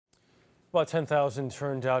About 10,000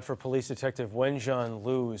 turned out for Police Detective Wenjian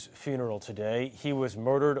Liu's funeral today. He was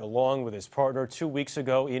murdered along with his partner 2 weeks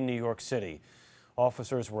ago in New York City.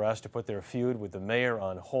 Officers were asked to put their feud with the mayor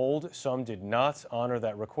on hold. Some did not honor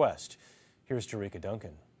that request. Here's Jericka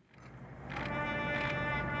Duncan.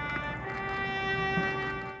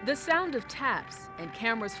 The sound of taps and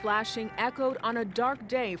cameras flashing echoed on a dark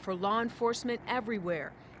day for law enforcement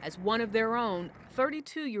everywhere as one of their own,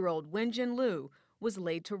 32-year-old Wenjian Liu, was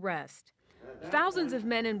laid to rest. Thousands of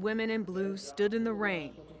men and women in blue stood in the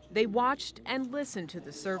rain. They watched and listened to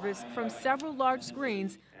the service from several large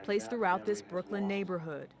screens placed throughout this Brooklyn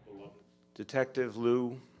neighborhood. Detective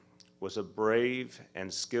Liu was a brave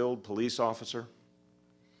and skilled police officer,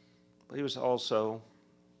 but he was also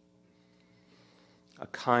a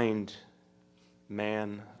kind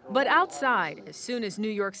man. But outside, as soon as New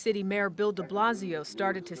York City Mayor Bill de Blasio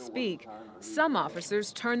started to speak, some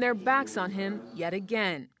officers turned their backs on him yet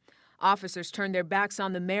again. Officers turned their backs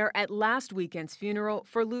on the mayor at last weekend's funeral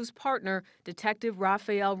for Liu's partner, Detective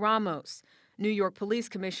Rafael Ramos. New York Police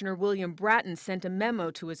Commissioner William Bratton sent a memo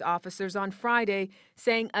to his officers on Friday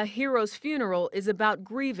saying a hero's funeral is about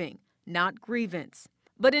grieving, not grievance.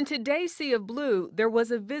 But in today's sea of blue, there was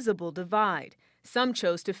a visible divide. Some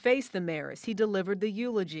chose to face the mayor as he delivered the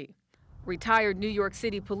eulogy. Retired New York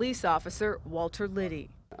City police officer Walter Liddy.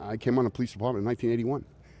 I came on the police department in 1981,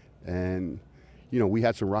 and we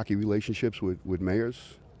had some rocky relationships with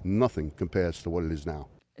mayors. Nothing compares to what it is now.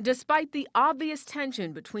 Despite the obvious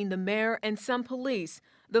tension between the mayor and some police,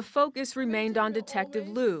 the focus remained on Detective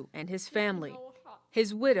Liu and his family.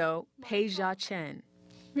 His widow, Pei Jia Chen.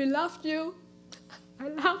 We loved you. I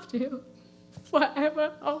loved you.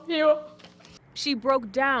 Forever of you. She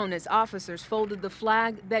broke down as officers folded the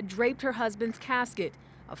flag that draped her husband's casket,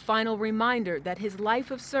 a final reminder that his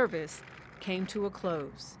life of service came to a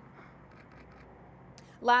close.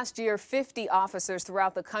 Last year, 50 officers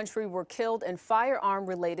throughout the country were killed in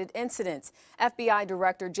firearm-related incidents. FBI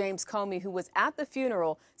Director James Comey, who was at the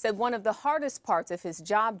funeral, said one of the hardest parts of his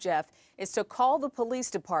job, Jeff, is to call the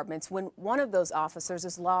police departments when one of those officers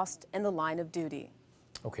is lost in the line of duty.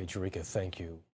 Okay, Jericka, thank you.